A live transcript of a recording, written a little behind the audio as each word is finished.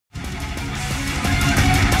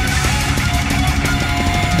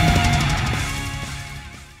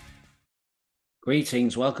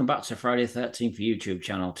Greetings, welcome back to Friday the 13th YouTube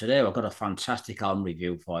channel. Today I've got a fantastic album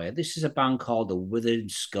review for you. This is a band called the Withering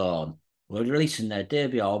Scorn. We're releasing their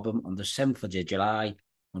debut album on the 7th of July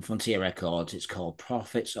on Frontier Records. It's called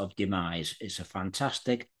Prophets of Demise. It's a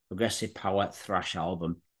fantastic progressive power thrash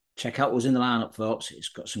album. Check out what's in the lineup, folks. It's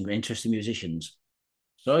got some interesting musicians.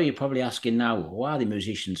 So you're probably asking now, who are the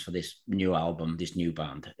musicians for this new album, this new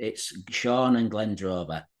band? It's Shawn and Glen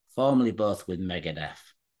Drover, formerly both with Megadeth.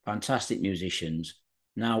 Fantastic musicians.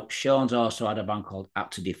 Now, Shawn's also had a band called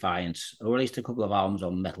Act of Defiance, who released a couple of albums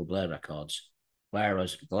on Metal Blade Records.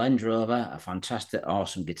 Whereas Glen Drover, a fantastic,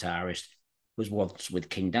 awesome guitarist, was once with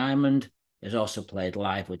King Diamond, has also played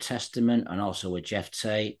live with Testament and also with Jeff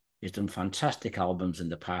Tate. He's done fantastic albums in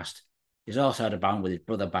the past. He's also had a band with his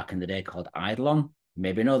brother back in the day called Eidolon. You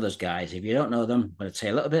maybe know those guys. If you don't know them, I'm going to tell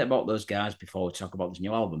you a little bit about those guys before we talk about this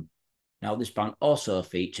new album. Now, this band also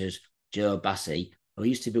features Joe Dibiase, who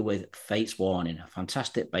used to be with Fate's Warning, a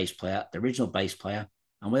fantastic bass player, the original bass player.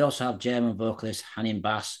 And we also have German vocalist Hanning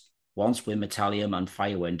Basse, once with Metalium and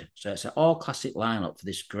Firewind. So it's an all-classic lineup for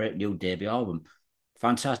this great new debut album.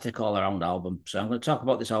 Fantastic all-around album. So I'm going to talk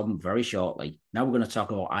about this album very shortly. Now we're going to talk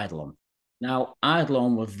about Eidolon. Now,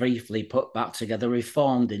 Eidolon was briefly put back together,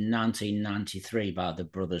 reformed in 1993 by the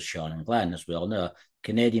brothers Shawn and Glen, as we all know,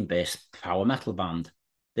 Canadian-based power metal band.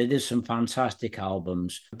 They did some fantastic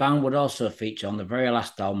albums. The band would also feature on the very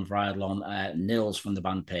last album for Eidolon, Nils from the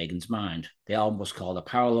band Pagan's Mind. The album was called A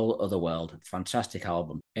Parallel Otherworld. Fantastic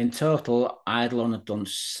album. In total, Eidolon have done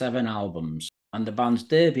 7 albums, and the band's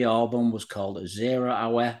debut album was called 0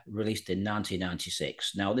 Hour, released in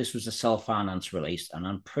 1996. Now, this was a self-financed release, and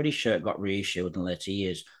I'm pretty sure it got reissued in later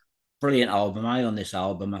years. Brilliant album. I own this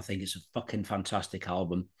album. I think it's a fucking fantastic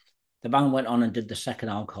album. The band went on and did the second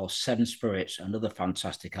album called Seven Spirits, another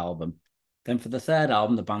fantastic album. Then for the third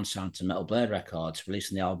album, the band signed to Metal Blade Records,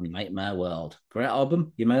 releasing the album Nightmare World. Great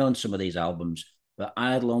album. You may own some of these albums, but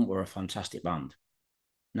Eidolon were a fantastic band.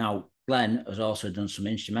 Now, Glen has also done some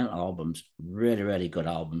instrumental albums, really, really good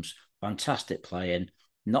albums, fantastic playing,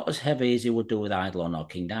 not as heavy as he would do with Eidolon or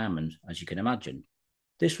King Diamond, as you can imagine.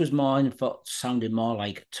 This was more, in fact, sounding more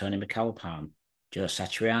like Tony McAlpine, Joe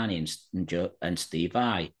Satriani and Steve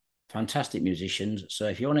Vai. Fantastic musicians. So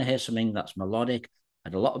if you want to hear something that's melodic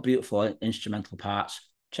and a lot of beautiful instrumental parts,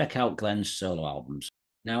 check out Glen's solo albums.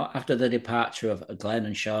 Now, after the departure of Glen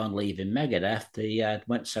and Shawn leaving Megadeth, they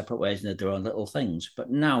went separate ways and did their own little things.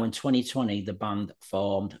 But now in 2020, the band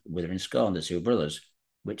formed Withering Scorn, the two brothers,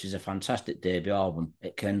 which is a fantastic debut album.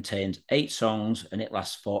 It contains 8 songs and it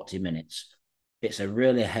lasts 40 minutes. It's a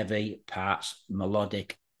really heavy parts,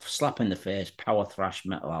 melodic, slap in the face, power thrash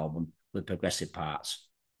metal album with progressive parts.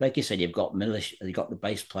 Like you said, you've got the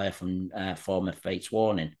bass player from former Fate's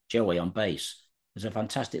Warning, Joey on bass. He's a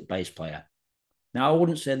fantastic bass player. Now, I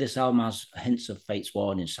wouldn't say this album has hints of Fate's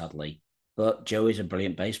Warning, sadly, but Joey's a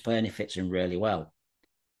brilliant bass player and he fits in really well.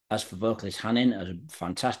 As for vocalist Hanning, a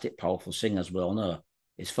fantastic, powerful singer, as we all know.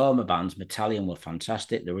 His former bands, Metalium, were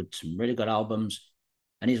fantastic. There were some really good albums.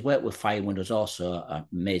 And his work with Firewind was also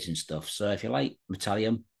amazing stuff. So if you like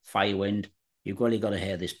Metalium, Firewind, you've really got to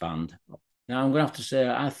hear this band. Now, I'm going to have to say,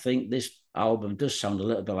 I think this album does sound a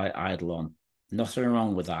little bit like Eidolon. Nothing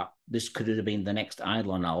wrong with that. This could have been the next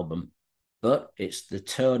Eidolon album, but it's the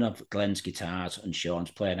tone of Glen's guitars and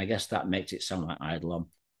Shawn's playing. I guess that makes it sound like Eidolon.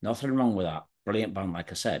 Nothing wrong with that. Brilliant band,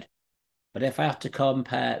 like I said. But if I have to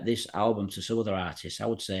compare this album to some other artists, I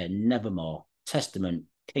would say Nevermore, Testament,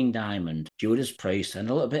 King Diamond, Judas Priest, and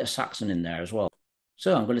a little bit of Saxon in there as well.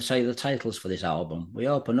 So I'm going to tell you the titles for this album. We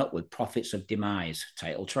open up with Prophets of Demise,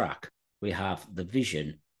 title track. We have The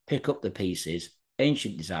Vision, Pick Up the Pieces,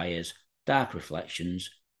 Ancient Desires, Dark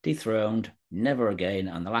Reflections, Dethroned, Never Again,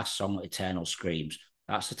 and the last song, Eternal Screams.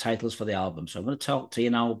 That's the titles for the album. So I'm going to talk to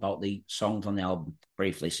you now about the songs on the album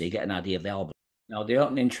briefly so you get an idea of the album. Now, the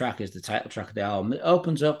opening track is the title track of the album. It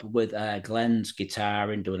opens up with Glen's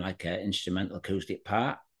guitar and doing like an instrumental acoustic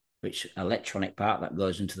part, which electronic part that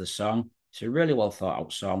goes into the song. It's a really well thought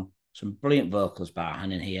out song. Some brilliant vocals by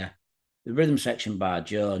Hanning here. The rhythm section by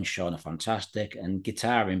Joe and Shawn are fantastic, and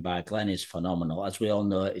guitaring by Glen is phenomenal. As we all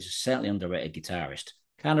know, he's a certainly underrated guitarist.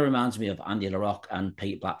 Kind of reminds me of Andy LaRocque and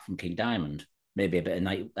Pete Black from King Diamond. Maybe a bit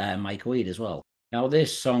of Mike Weed as well. Now,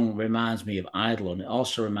 this song reminds me of Eidolon. It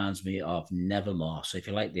also reminds me of Nevermore. So if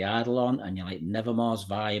you like the Eidolon and you like Nevermore's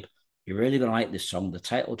vibe, you're really going to like this song. The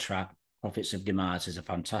title track, Prophets of Demise, is a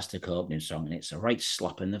fantastic opening song, and it's a right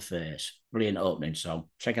slap in the face. Brilliant opening song.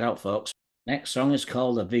 Check it out, folks. Next song is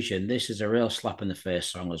called The Vision. This is a real slap in the face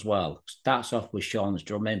song as well. Starts off with Shawn's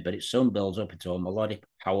drumming, but it soon builds up into a melodic,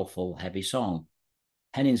 powerful, heavy song.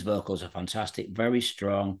 Henning's vocals are fantastic, very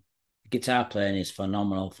strong. Guitar playing is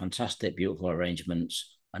phenomenal, fantastic, beautiful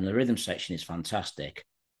arrangements, and the rhythm section is fantastic.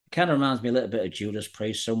 It kind of reminds me a little bit of Judas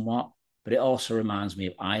Priest somewhat, but it also reminds me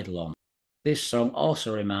of Eidolon. This song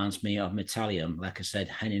also reminds me of Metalium, like I said,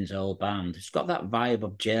 Henning's old band. It's got that vibe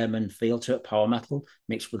of German feel to it, power metal,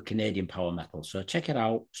 mixed with Canadian power metal. So check it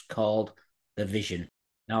out. It's called The Vision.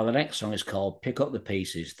 Now, the next song is called Pick Up the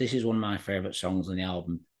Pieces. This is one of my favourite songs on the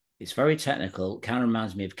album. It's very technical. It kind of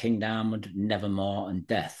reminds me of King Diamond, Nevermore, and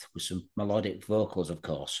Death, with some melodic vocals, of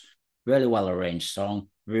course. Really well arranged song,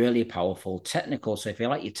 really powerful, technical. So if you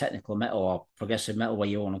like your technical metal or progressive metal,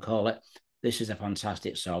 whatever you want to call it, this is a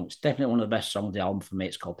fantastic song. It's definitely one of the best songs on the album for me.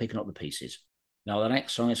 It's called Picking Up the Pieces. Now, the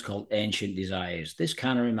next song is called Ancient Desires. This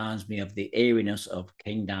kind of reminds me of the eeriness of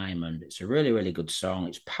King Diamond. It's a really, really good song.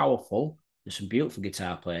 It's powerful. There's some beautiful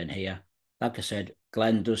guitar playing here. Like I said,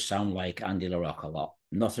 Glen does sound like Andy LaRocque a lot.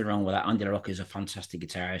 Nothing wrong with that. Andy LaRocque is a fantastic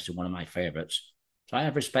guitarist and one of my favourites. So I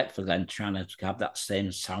have respect for Glen trying to have that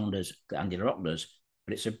same sound as Andy LaRocque does.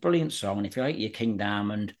 But it's a brilliant song. And if you like your King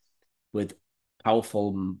Diamond with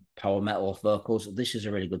powerful power metal vocals, this is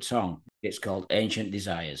a really good song. It's called Ancient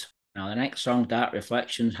Desires. Now, the next song, Dark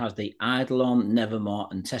Reflections, has the Eidolon, Nevermore,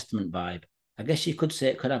 and Testament vibe. I guess you could say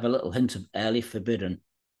it could have a little hint of Early Forbidden.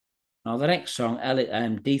 Now, the next song,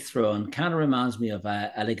 Dethrone, kind of reminds me of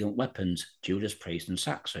Elegant Weapons, Judas Priest and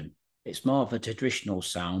Saxon. It's more of a traditional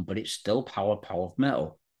sound, but it's still power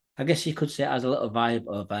metal. I guess you could say it has a little vibe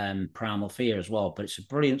of Primal Fear as well, but it's a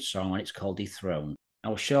brilliant song and it's called Dethrone.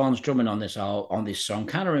 Now, Shawn's drumming on this song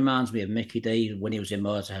kind of reminds me of Mickey D when he was in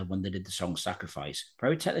Motorhead when they did the song Sacrifice.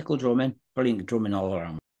 Very technical drumming, brilliant drumming all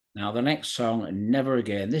around. Now, the next song, Never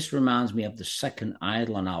Again. This reminds me of the second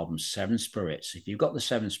Eidolon album, Seven Spirits. If you've got the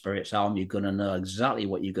Seven Spirits album, you're going to know exactly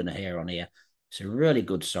what you're going to hear on here. It's a really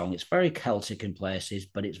good song. It's very Celtic in places,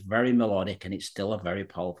 but it's very melodic and it's still a very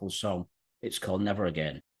powerful song. It's called Never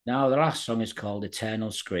Again. Now, the last song is called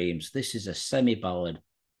Eternal Screams. This is a semi-ballad.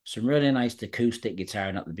 Some really nice acoustic guitar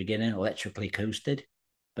at the beginning, electrically acoustic,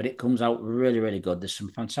 but it comes out really, really good. There's some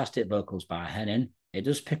fantastic vocals by Hanning. It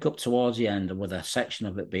does pick up towards the end with a section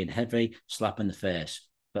of it being heavy, slap in the face.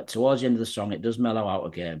 But towards the end of the song, it does mellow out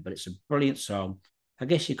again. But it's a brilliant song. I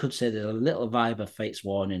guess you could say there's a little vibe of Fate's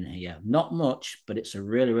Warning here. Not much, but it's a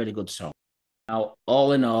really, really good song. Now,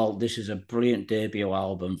 all in all, this is a brilliant debut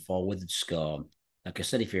album for Withering Scorn. Like I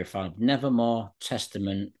said, if you're a fan of Nevermore,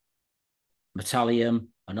 Testament, Metalium,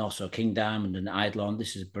 and also King Diamond and Eidolon,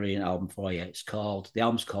 this is a brilliant album for you. The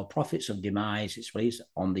album's called Prophets of Demise. It's released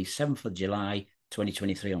on the 7th of July,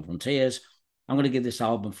 2023 on Frontiers. I'm going to give this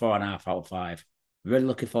album 4.5 out of 5. Really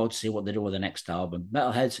looking forward to see what they do with the next album.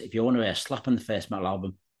 Metalheads, if you want to hear a slap in the face metal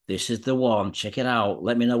album, this is the one. Check it out.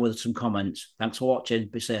 Let me know with some comments. Thanks for watching.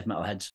 Be safe, Metalheads.